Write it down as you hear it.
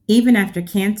Even after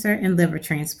cancer and liver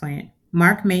transplant,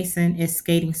 Mark Mason is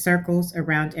skating circles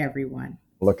around everyone.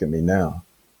 Look at me now.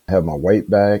 I have my weight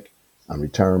back. I'm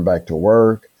returned back to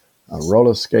work. I'm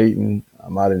roller skating.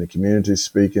 I'm out in the community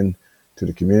speaking to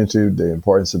the community the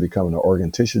importance of becoming an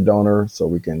organ tissue donor so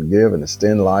we can give and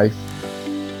extend life.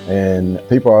 And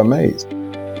people are amazed.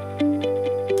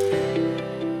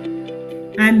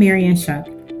 I'm Marianne Shuck,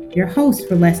 your host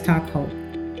for Let's Talk Hope,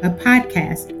 a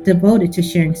podcast devoted to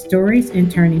sharing stories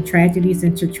and turning tragedies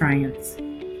into triumphs.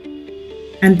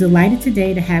 I'm delighted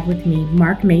today to have with me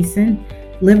Mark Mason,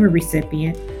 liver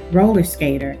recipient, roller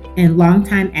skater, and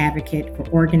longtime advocate for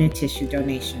organ and tissue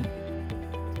donation.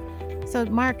 So,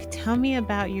 Mark, tell me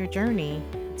about your journey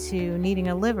to needing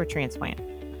a liver transplant.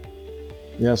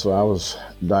 Yeah, so I was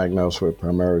diagnosed with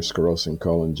primary sclerosing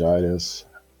cholangitis,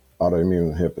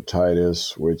 autoimmune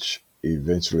hepatitis, which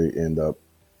eventually ended up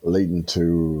leading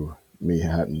to me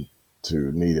having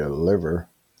to need a liver.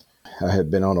 I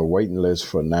had been on a waiting list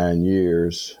for 9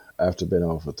 years. After being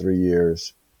on for 3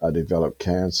 years, I developed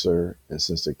cancer. And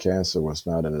since the cancer was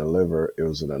not in the liver, it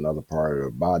was in another part of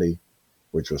the body,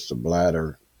 which was the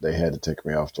bladder. They had to take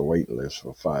me off the waiting list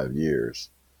for 5 years.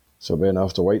 So being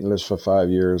off the waiting list for 5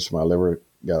 years, my liver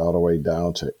got all the way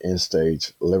down to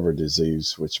end-stage liver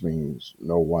disease, which means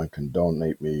no one can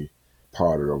donate me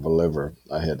part of a liver.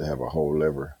 I had to have a whole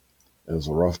liver. It was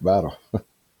a rough battle.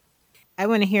 I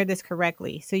want to hear this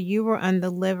correctly. So, you were on the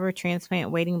liver transplant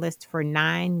waiting list for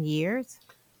 9 years?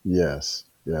 Yes,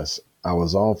 yes. I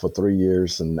was on for 3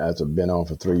 years, and after being on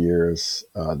for 3 years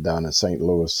down at St.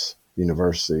 Louis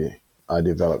University, I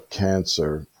developed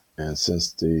cancer. And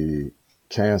since the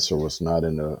cancer was not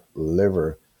in the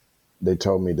liver, they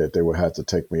told me that they would have to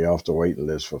take me off the waiting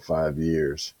list for 5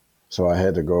 years. So I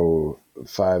had to go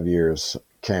 5 years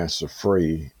cancer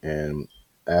free. And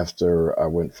after I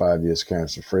went 5 years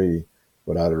cancer free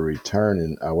without a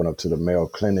returning, I went up to the Mayo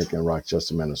Clinic in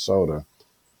Rochester, Minnesota,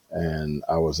 and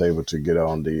I was able to get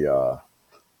on the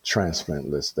transplant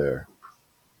list there.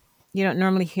 You don't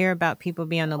normally hear about people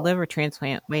being on the liver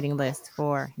transplant waiting list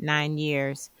for 9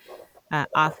 years,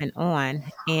 off and on.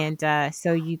 And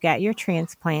so, you got your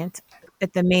transplant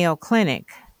at the Mayo Clinic.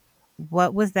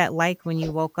 What was that like when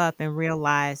you woke up and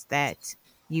realized that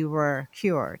you were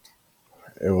cured?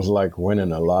 It was like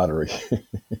winning a lottery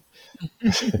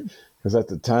because at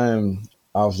the time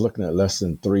I was looking at less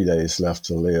than 3 days left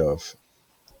to live.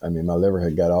 I mean, my liver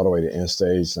had got all the way to end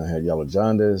stage, and I had yellow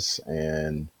jaundice,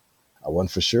 and I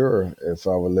wasn't for sure if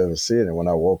I would live to see it. And when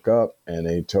I woke up and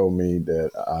they told me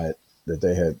that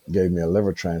they had gave me a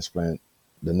liver transplant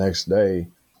the next day,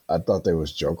 I thought they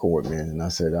was joking with me. And I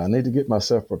said, I need to get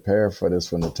myself prepared for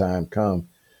this when the time comes.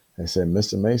 They said,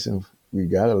 Mr. Mason, we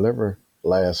got a liver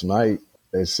last night.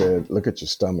 They said, look at your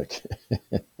stomach.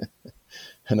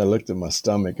 And I looked at my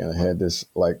stomach and I had this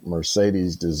like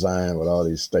Mercedes design with all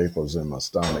these staples in my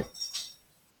stomach.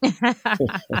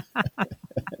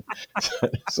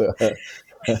 So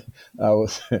I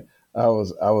was I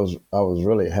was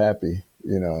really happy.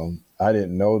 I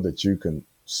didn't know that you can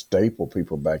staple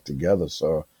people back together.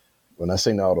 So when I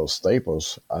seen all those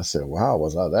staples, I said, "Wow,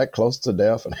 was I that close to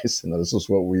death?" And they said, "No, this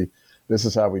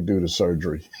is how we do the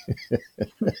surgery."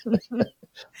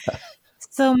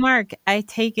 So, Mark, I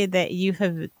take it that you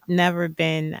have never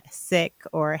been sick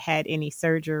or had any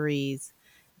surgeries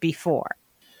before.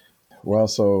 Well,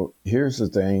 so here's the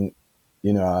thing.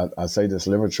 I say this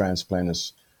liver transplant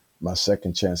is my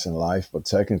second chance in life, but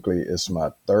technically it's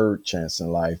my third chance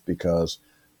in life because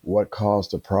what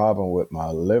caused the problem with my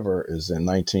liver is in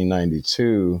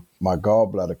 1992, my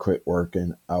gallbladder quit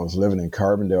working. I was living in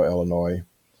Carbondale, Illinois.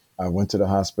 I went to the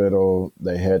hospital.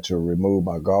 They had to remove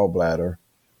my gallbladder.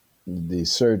 The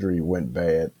surgery went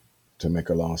bad, to make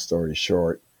a long story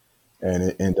short, and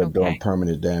it ended up doing Okay.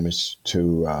 permanent damage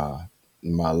to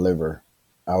my liver.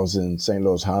 I was in St.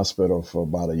 Louis Hospital for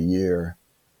about a year,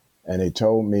 and they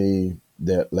told me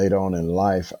that later on in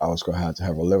life I was going to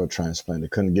have a liver transplant. They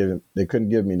couldn't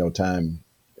give me no time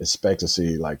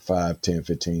expectancy like 5, 10,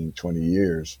 15, 20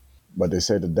 years, but they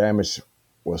said the damage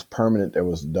was permanent that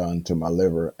was done to my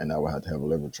liver, and I would have to have a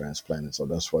liver transplant. And so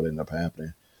that's what ended up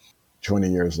happening.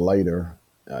 20 years later,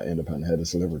 I ended up having had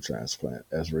this liver transplant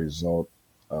as a result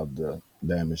of the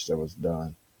damage that was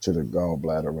done to the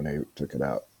gallbladder when they took it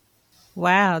out.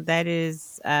 Wow, that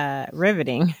is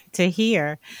riveting to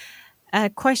hear. A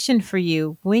question for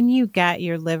you. When you got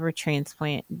your liver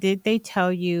transplant, did they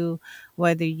tell you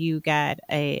whether you got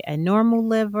a normal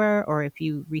liver or if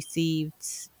you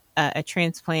received a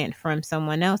transplant from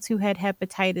someone else who had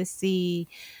hepatitis C,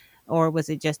 or was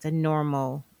it just a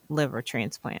normal liver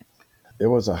transplant? It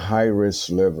was a high risk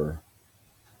liver.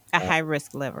 A high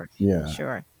risk liver. Yeah,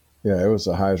 Sure. Yeah, it was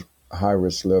a high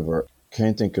risk liver.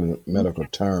 Can't think of the medical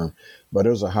term, but it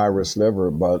was a high risk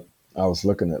liver. But I was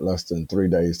looking at less than 3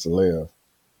 days to live.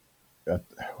 That,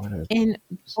 what is, And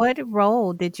what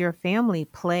role did your family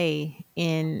play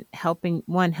in helping,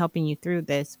 one, helping you through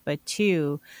this, but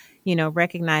two,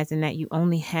 recognizing that you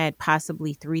only had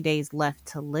possibly 3 days left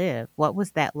to live? What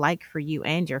was that like for you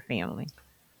and your family?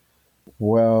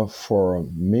 well, for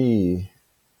me,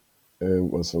 it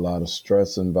was a lot of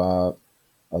stress involved,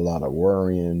 a lot of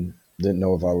worrying. Didn't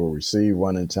know if I would receive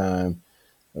one in time.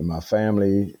 And my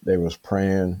family, they was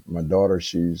praying. My daughter,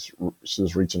 she's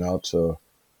reaching out to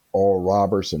Oral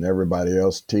Roberts and everybody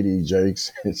else, TD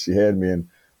Jakes. She had me in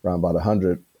around about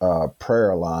 100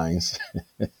 prayer lines.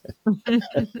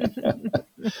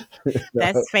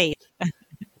 That's faith.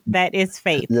 That is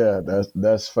faith. Yeah,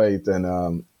 that's faith, and I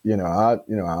mean,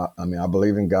 I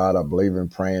believe in God. I believe in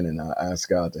praying, and I ask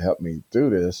God to help me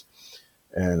through this.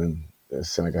 And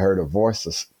it's like I heard a voice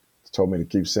that told me to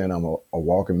keep saying I'm a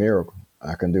walking miracle.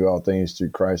 I can do all things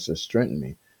through Christ that strengthen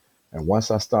me. And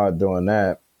once I started doing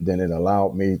that, then it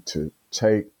allowed me to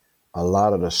take a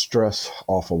lot of the stress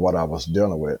off of what I was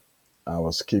dealing with. I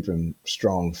was keeping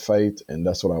strong faith, and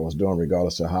that's what I was doing,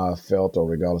 regardless of how I felt or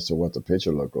regardless of what the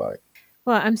picture looked like.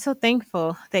 Well, I'm so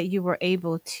thankful that you were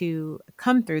able to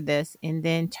come through this and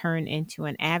then turn into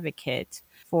an advocate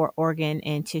for organ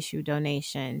and tissue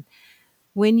donation.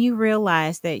 When you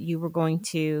realized that you were going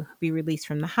to be released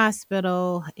from the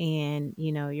hospital and,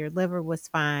 your liver was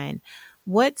fine,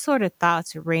 what sort of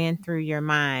thoughts ran through your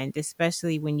mind,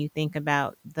 especially when you think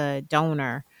about the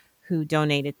donor who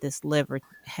donated this liver?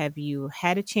 Have you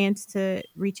had a chance to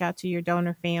reach out to your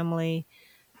donor family?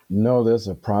 No, there's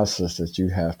a process that you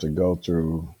have to go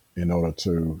through in order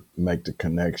to make the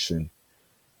connection.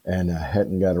 And I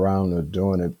hadn't got around to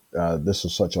doing it. This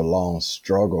was such a long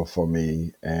struggle for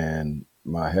me and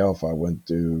my health. I went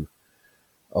through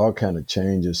all kind of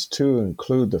changes to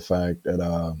include the fact that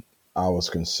I was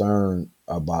concerned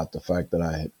about the fact that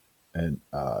I had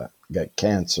got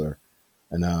cancer,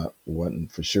 and I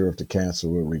wasn't for sure if the cancer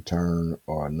would return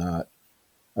or not.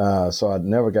 So I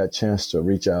never got a chance to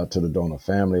reach out to the donor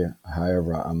family.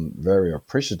 However, I'm very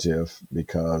appreciative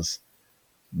because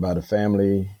by the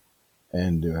family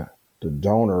and the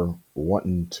donor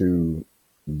wanting to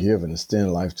give and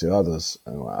extend life to others,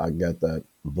 I got that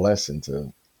blessing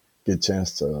to get a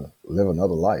chance to live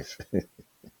another life.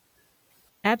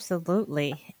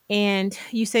 Absolutely. And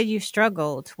you said you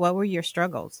struggled. What were your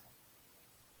struggles?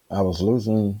 I was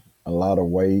losing a lot of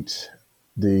weight.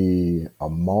 The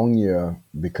ammonia,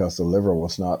 because the liver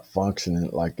was not functioning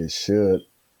like it should,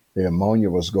 the ammonia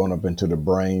was going up into the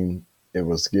brain. It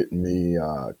was getting me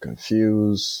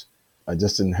confused. I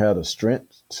just didn't have the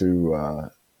strength to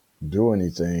do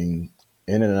anything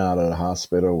in and out of the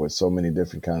hospital with so many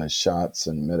different kind of shots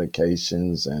and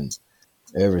medications and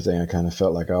everything. I kind of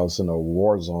felt like I was in a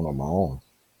war zone on my own.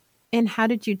 And how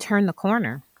did you turn the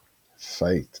corner?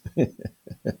 Faith,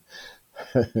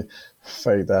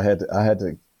 faith. I had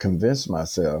to convince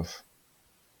myself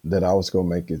that I was going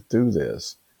to make it through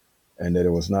this and that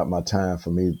it was not my time for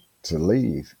me to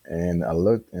leave. And I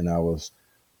looked and I was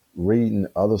reading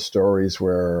other stories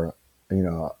where,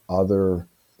 other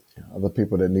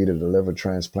people that needed a liver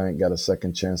transplant got a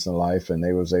second chance in life, and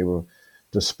they was able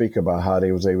to speak about how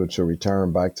they was able to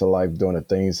return back to life doing the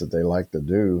things that they like to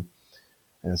do.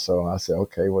 And so I said,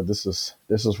 okay, well, this is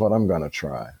what I'm going to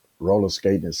try. Roller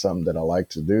skating is something that I like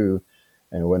to do.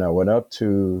 And when I went up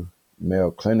to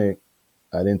Mayo Clinic,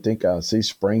 I didn't think I'd see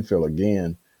Springfield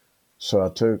again. So I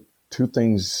took two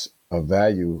things of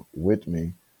value with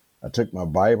me. I took my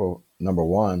Bible, number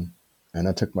one, and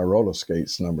I took my roller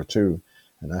skates, number two.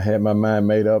 And I had my mind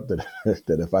made up that,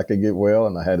 that if I could get well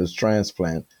and I had this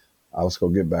transplant, I was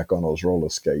going to get back on those roller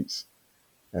skates.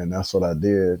 And that's what I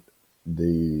did.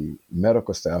 The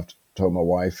medical staff told my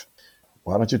wife,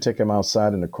 why don't you take him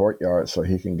outside in the courtyard so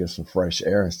he can get some fresh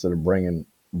air instead of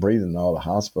breathing all the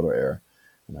hospital air?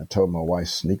 And I told my wife,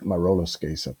 sneak my roller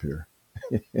skates up here.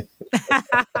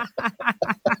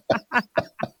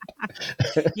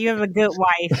 You have a good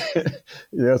wife.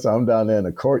 Yes, I'm down there in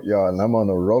the courtyard and I'm on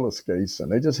the roller skates,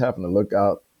 and they just happened to look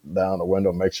out down the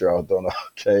window, make sure I was doing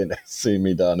okay, and they see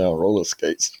me down there on roller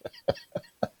skates.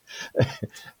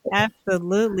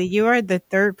 Absolutely. You are the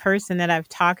third person that I've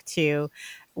talked to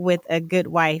with a good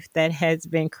wife that has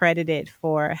been credited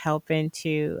for helping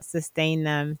to sustain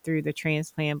them through the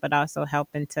transplant, but also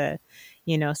helping to,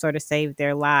 sort of save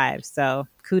their lives. So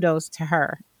kudos to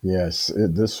her. Yes,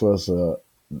 this was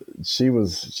she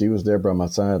was there by my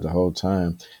side the whole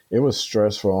time. It was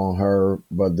stressful on her,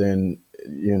 but then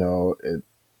it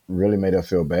really made her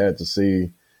feel bad to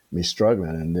see. me struggling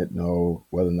and didn't know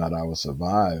whether or not I would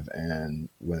survive. And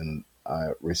when I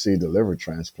received the liver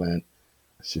transplant,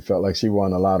 she felt like she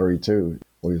won the lottery too.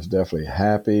 We was definitely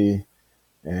happy.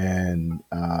 And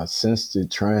since the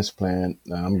transplant,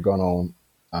 I'm going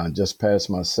on just past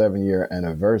my 7 year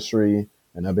anniversary,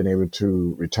 and I've been able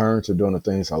to return to doing the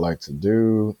things I like to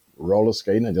do. Roller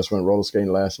skating. I just went roller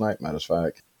skating last night, matter of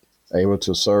fact. Able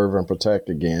to serve and protect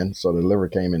again. So the liver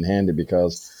came in handy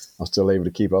because I'm still able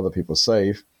to keep other people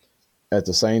safe. At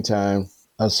the same time,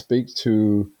 I speak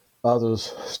to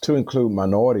others, to include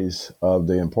minorities, of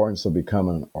the importance of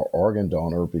becoming an organ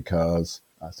donor because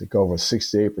I think over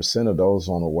 68% of those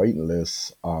on the waiting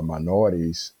list are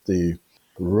minorities. The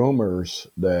rumors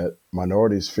that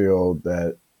minorities feel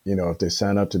that, if they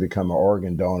sign up to become an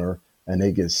organ donor and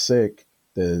they get sick,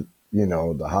 that,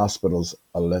 the hospitals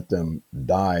let them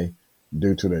die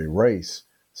due to their race.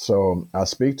 So I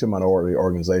speak to minority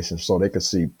organizations so they could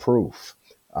see proof.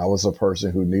 I was a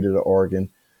person who needed an organ.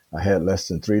 I had less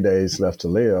than 3 days left to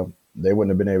live. They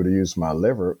wouldn't have been able to use my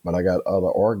liver, but I got other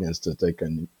organs that they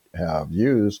can have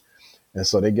used. And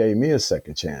so they gave me a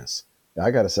second chance.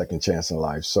 I got a second chance in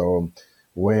life. So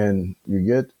when you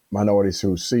get minorities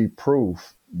who see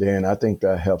proof, then I think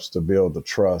that helps to build the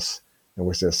trust in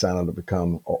which they're signing to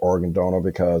become an organ donor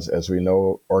because, as we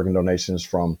know, organ donations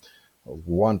from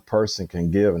one person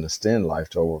can give and extend life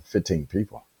to over 15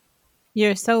 people.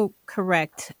 You're so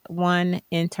correct. One,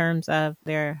 in terms of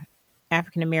their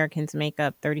African Americans make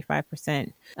up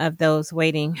 35% of those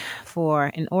waiting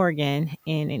for an organ,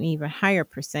 and an even higher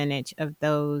percentage of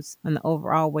those on the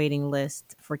overall waiting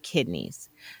list for kidneys.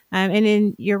 And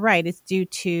then you're right, it's due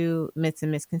to myths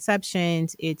and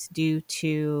misconceptions, it's due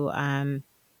to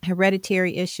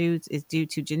hereditary issues, it's due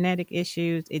to genetic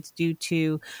issues, it's due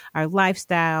to our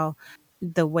lifestyle,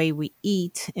 the way we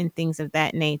eat and things of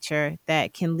that nature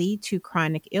that can lead to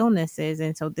chronic illnesses.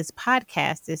 And so this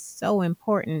podcast is so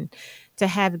important to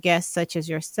have guests such as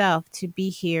yourself to be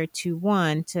here to,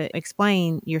 one, to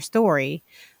explain your story,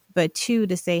 but two,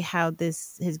 to say how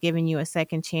this has given you a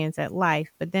second chance at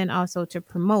life, but then also to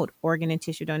promote organ and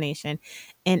tissue donation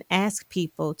and ask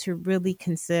people to really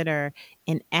consider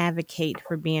and advocate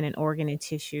for being an organ and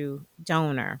tissue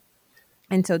donor.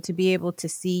 And so to be able to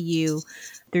see you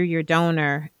through your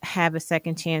donor have a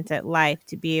second chance at life,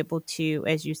 to be able to,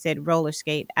 as you said, roller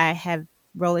skate. I have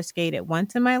roller skated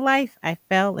once in my life. I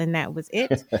fell and that was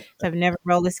it. So I've never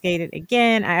roller skated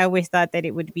again. I always thought that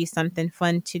it would be something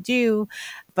fun to do,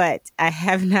 but I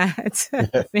have not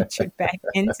ventured back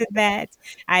into that.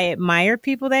 I admire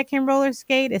people that can roller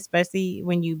skate, especially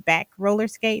when you back roller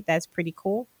skate. That's pretty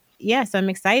cool. Yes, I'm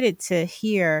excited to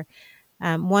hear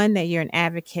one, that you're an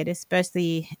advocate,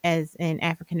 especially as an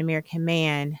African American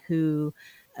man who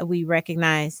we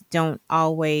recognize don't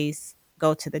always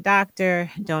go to the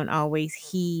doctor, don't always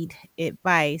heed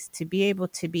advice. To be able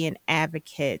to be an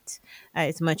advocate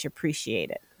is much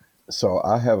appreciated. So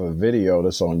I have a video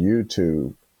that's on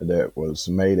YouTube that was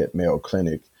made at Mayo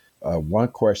Clinic. One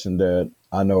question that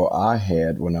I know I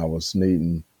had when I was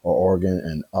needing an organ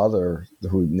and other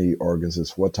who need organs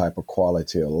is what type of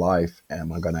quality of life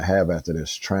am I going to have after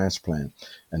this transplant?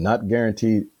 And not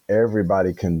guaranteed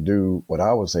everybody can do what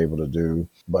I was able to do,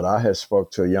 but I had spoke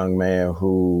to a young man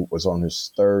who was on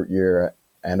his 3rd year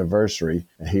anniversary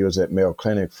and he was at Mayo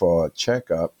Clinic for a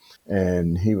checkup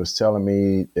and he was telling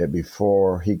me that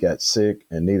before he got sick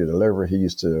and needed a liver, he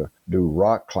used to do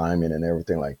rock climbing and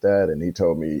everything like that. And he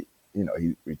told me,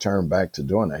 he returned back to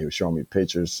doing that. He was showing me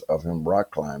pictures of him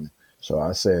rock climbing. So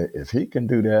I said, if he can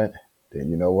do that, then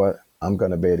you know what? I'm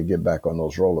going to be able to get back on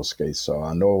those roller skates. So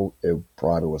I know it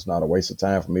probably was not a waste of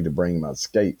time for me to bring my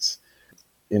skates.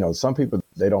 Some people,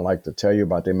 they don't like to tell you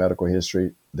about their medical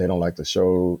history. They don't like to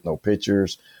show no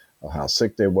pictures of how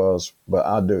sick they was, but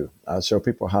I do. I show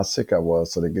people how sick I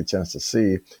was so they get a chance to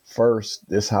see first,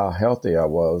 this how healthy I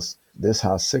was, this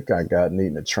how sick I got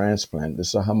needing a transplant,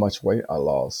 this is how much weight I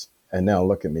lost. And now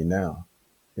look at me now.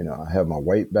 I have my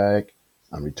weight back.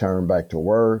 I'm returned back to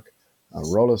work. I'm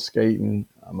roller skating.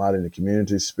 I'm out in the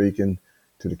community speaking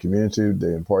to the community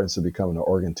the importance of becoming an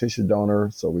organ tissue donor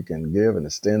so we can give and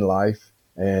extend life.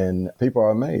 And people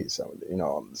are amazed.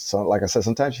 So, like I said,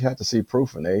 sometimes you have to see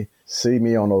proof, and they see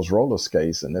me on those roller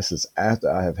skates, and this is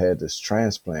after I have had this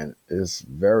transplant. It's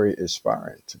very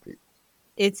inspiring to people.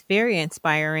 It's very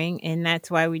inspiring, and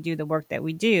that's why we do the work that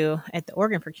we do at the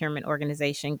organ procurement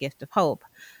organization, Gift of Hope,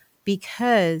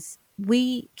 because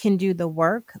we can do the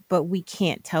work, but we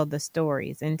can't tell the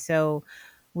stories. And so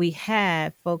we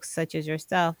have folks such as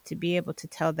yourself to be able to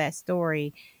tell that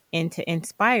story and to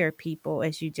inspire people,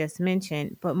 as you just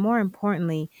mentioned, but more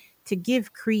importantly, to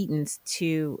give credence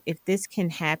to, if this can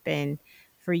happen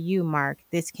for you, Mark,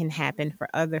 this can happen for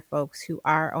other folks who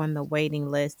are on the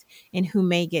waiting list and who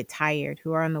may get tired,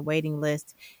 who are on the waiting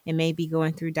list and may be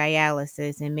going through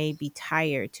dialysis and may be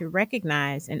tired, to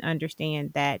recognize and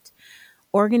understand that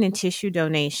organ and tissue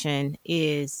donation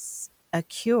is a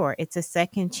cure. It's a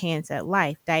second chance at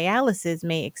life. Dialysis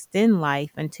may extend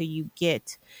life until you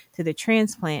get to the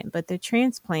transplant, but the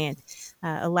transplant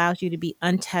allows you to be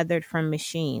untethered from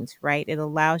machines, right? It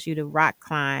allows you to rock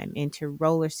climb and to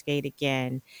roller skate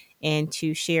again and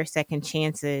to share second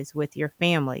chances with your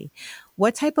family.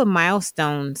 What type of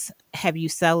milestones have you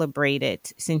celebrated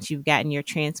since you've gotten your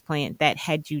transplant that,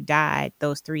 had you died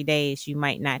those 3 days, you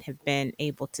might not have been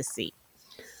able to see?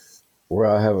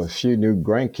 Well, I have a few new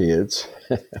grandkids,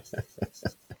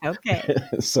 Okay.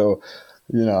 so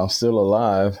I'm still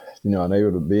alive. I'm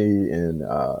able to be in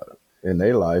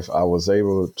their life. I was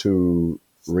able to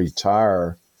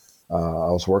retire.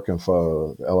 I was working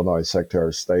for the Illinois Secretary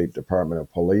of State Department of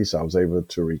Police. I was able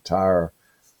to retire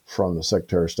from the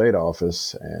Secretary of State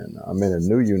office, and I'm in a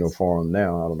new uniform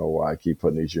now. I don't know why I keep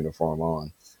putting these uniform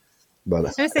on,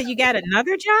 but So you got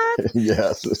another job?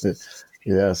 yes,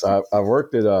 yes. I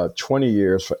worked at 20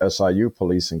 years for SIU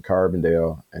Police in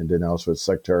Carbondale, and then I was with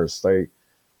Secretary of State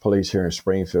Police here in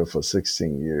Springfield for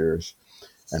 16 years.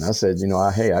 And I said,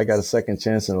 hey, I got a second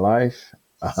chance in life.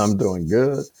 I'm doing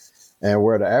good. And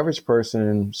where the average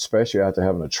person, especially after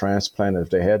having a transplant, if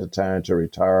they had the time to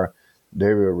retire,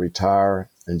 they will retire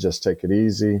and just take it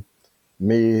easy.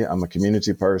 Me, I'm a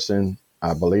community person.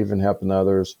 I believe in helping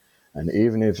others. And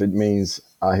even if it means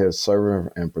I have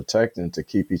serving and protecting to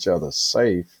keep each other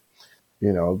safe,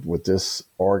 with this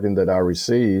organ that I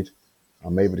received,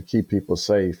 I'm able to keep people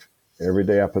safe. Every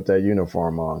day I put that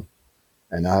uniform on.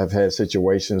 And I've had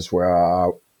situations where I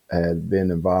had been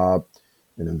involved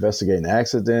in investigating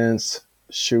accidents,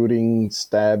 shootings,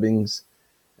 stabbings,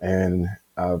 and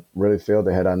I really feel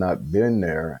that had I not been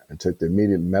there and took the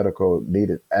immediate medical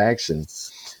needed action,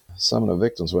 some of the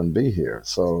victims wouldn't be here.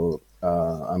 So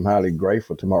I'm highly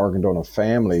grateful to my organ donor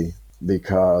family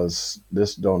because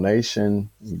this donation,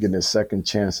 getting a second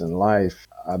chance in life,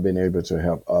 I've been able to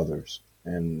help others.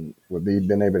 And with me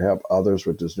being able to help others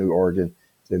with this new organ,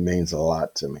 it means a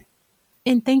lot to me.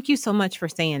 And thank you so much for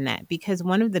saying that, because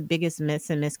one of the biggest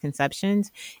myths and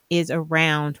misconceptions is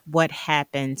around what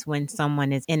happens when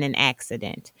someone is in an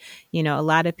accident. A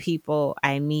lot of people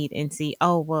I meet and see,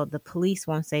 oh, well, the police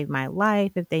won't save my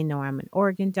life if they know I'm an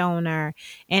organ donor.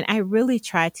 And I really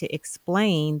try to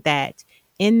explain that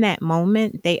in that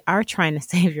moment, they are trying to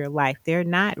save your life. They're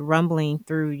not rumbling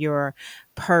through your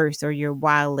purse or your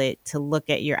wallet to look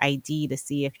at your ID to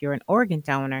see if you're an organ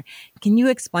donor. Can you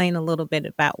explain a little bit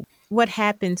about what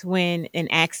happens when an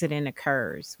accident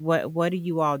occurs? What do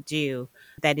you all do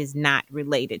that is not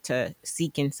related to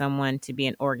seeking someone to be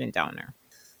an organ donor?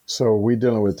 So we're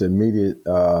dealing with the immediate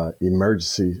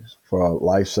emergency for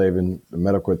life-saving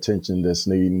medical attention that's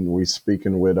needed. We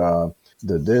speaking with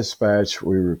the dispatch.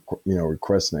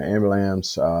 Requesting an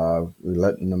ambulance. We're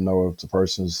letting them know if the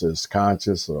person is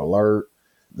conscious or alert.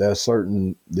 There's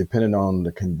certain, depending on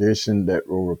the condition, that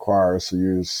will require us to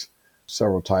use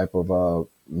several type of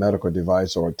medical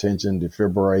device or attention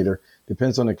defibrillator.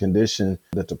 Depends on the condition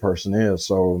that the person is.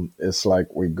 So it's like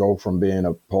we go from being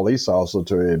a police officer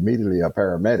to immediately a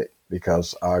paramedic,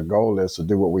 because our goal is to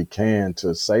do what we can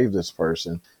to save this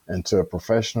person until a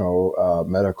professional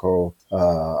medical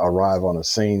arrive on the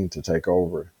scene to take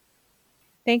over.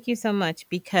 Thank you so much,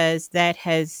 because that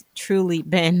has truly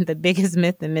been the biggest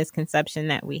myth and misconception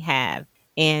that we have.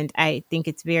 And I think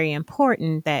it's very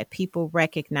important that people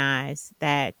recognize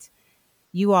that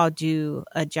you all do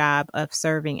a job of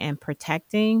serving and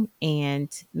protecting and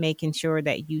making sure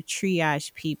that you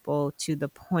triage people to the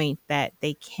point that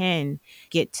they can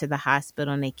get to the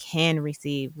hospital and they can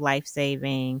receive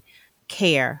life-saving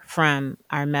care from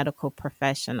our medical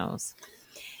professionals.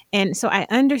 And so I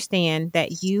understand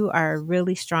that you are a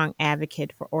really strong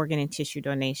advocate for organ and tissue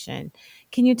donation.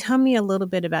 Can you tell me a little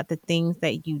bit about the things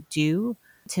that you do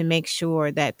to make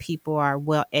sure that people are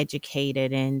well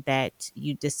educated and that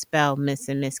you dispel myths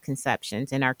and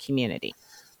misconceptions in our community?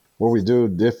 What we do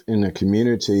in the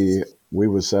community, we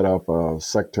would set up a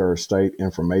Secretary of State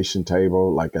information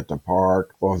table, like at the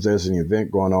park, or if there's an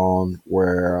event going on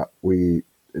where we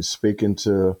is speaking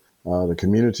to the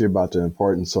community about the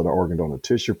importance of the organ donor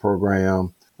tissue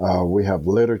program. We have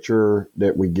literature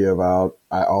that we give out.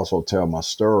 I also tell my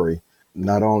story.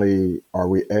 Not only are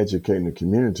we educating the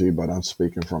community, but I'm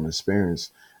speaking from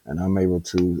experience, and I'm able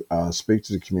to speak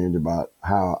to the community about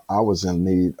how I was in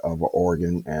need of an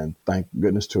organ, and thank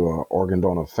goodness to an organ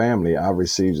donor family, I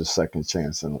received a second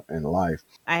chance in life.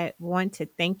 I want to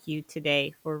thank you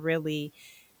today for really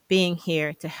being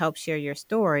here to help share your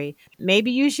story. Maybe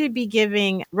you should be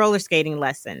giving roller skating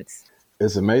lessons.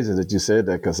 It's amazing that you said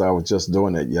that because I was just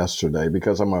doing it yesterday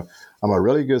because I'm a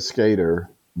really good skater,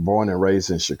 born and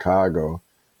raised in Chicago.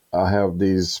 I have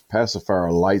these pacifier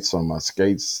lights on my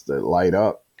skates that light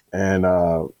up, and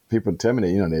people tell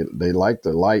me that they like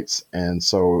the lights, and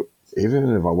so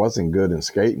even if I wasn't good in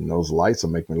skating, those lights will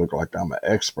make me look like I'm an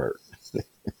expert.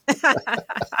 That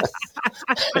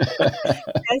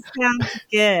sounds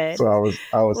good. So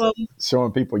I was Well,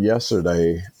 showing people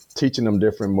yesterday, teaching them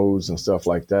different moves and stuff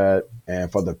like that,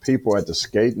 and for the people at the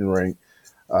skating rink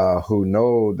who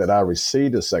know that I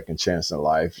received a second chance in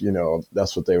life,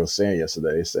 that's what they were saying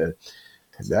yesterday. They said,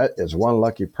 that is one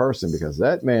lucky person because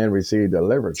that man received a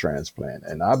liver transplant,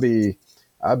 and I'll be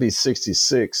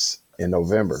 66 in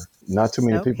November. Not too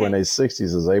many people in okay. their 60s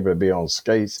is able to be on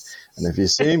skates. And if you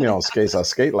see me on skates, I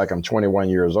skate like I'm 21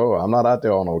 years old. I'm not out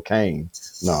there on no cane.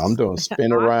 No, I'm doing spin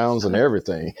arounds and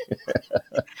everything.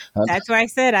 That's why I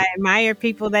said I admire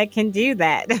people that can do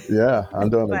that. Yeah,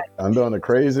 But I'm doing a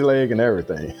crazy leg and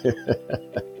everything.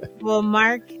 well,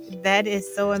 Mark, that is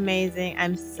so amazing.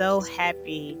 I'm so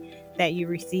happy that you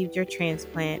received your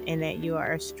transplant and that you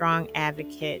are a strong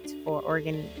advocate for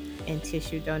organ and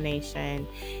tissue donation.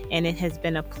 And it has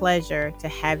been a pleasure to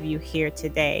have you here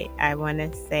today. I want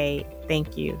to say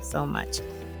thank you so much.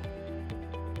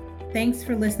 Thanks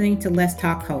for listening to Let's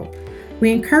Talk Hope.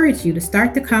 We encourage you to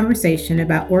start the conversation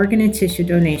about organ and tissue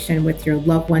donation with your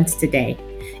loved ones today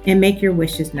and make your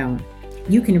wishes known.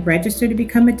 You can register to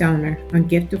become a donor on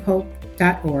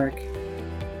giftofhope.org.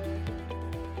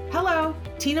 Hello,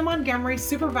 Tina Montgomery,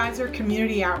 Supervisor,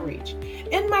 Community Outreach.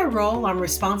 In my role, I'm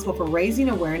responsible for raising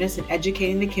awareness and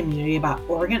educating the community about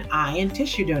organ, eye, and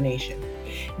tissue donation.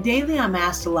 Daily, I'm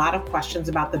asked a lot of questions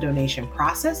about the donation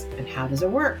process and how does it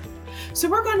work. So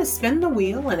we're going to spin the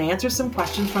wheel and answer some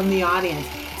questions from the audience.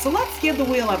 So let's give the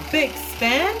wheel a big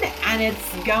spin, and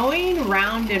it's going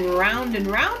round and round and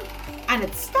round, and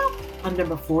it's stopped on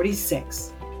number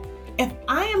 46. If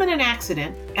I am in an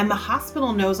accident and the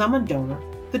hospital knows I'm a donor,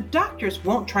 the doctors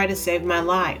won't try to save my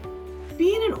life.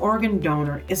 Being an organ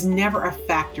donor is never a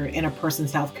factor in a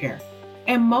person's health care.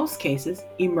 In most cases,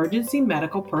 emergency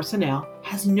medical personnel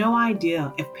has no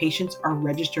idea if patients are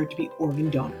registered to be organ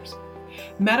donors.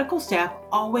 Medical staff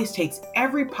always takes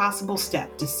every possible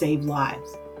step to save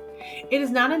lives. It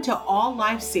is not until all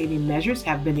life-saving measures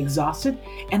have been exhausted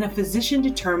and a physician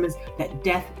determines that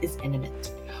death is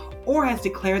imminent or has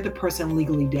declared the person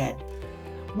legally dead.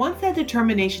 Once that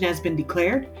determination has been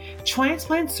declared,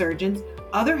 transplant surgeons,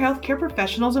 other healthcare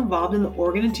professionals involved in the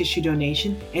organ and tissue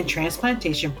donation and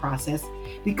transplantation process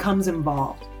becomes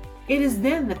involved. It is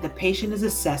then that the patient is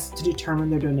assessed to determine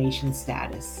their donation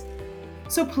status.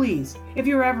 So please, if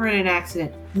you're ever in an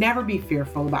accident, never be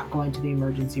fearful about going to the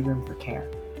emergency room for care.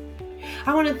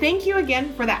 I want to thank you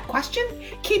again for that question.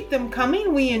 Keep them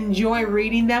coming. We enjoy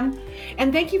reading them.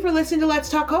 And thank you for listening to Let's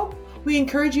Talk Hope. We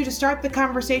encourage you to start the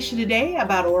conversation today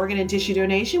about organ and tissue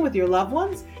donation with your loved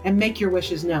ones and make your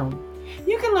wishes known.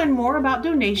 You can learn more about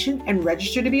donation and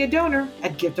register to be a donor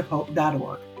at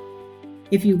giftofhope.org.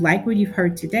 If you like what you've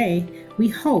heard today, we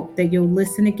hope that you'll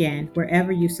listen again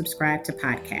wherever you subscribe to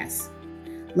podcasts.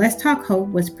 Let's Talk Hope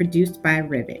was produced by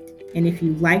Rivet. And if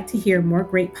you'd like to hear more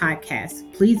great podcasts,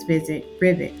 please visit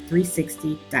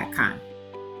rivet360.com.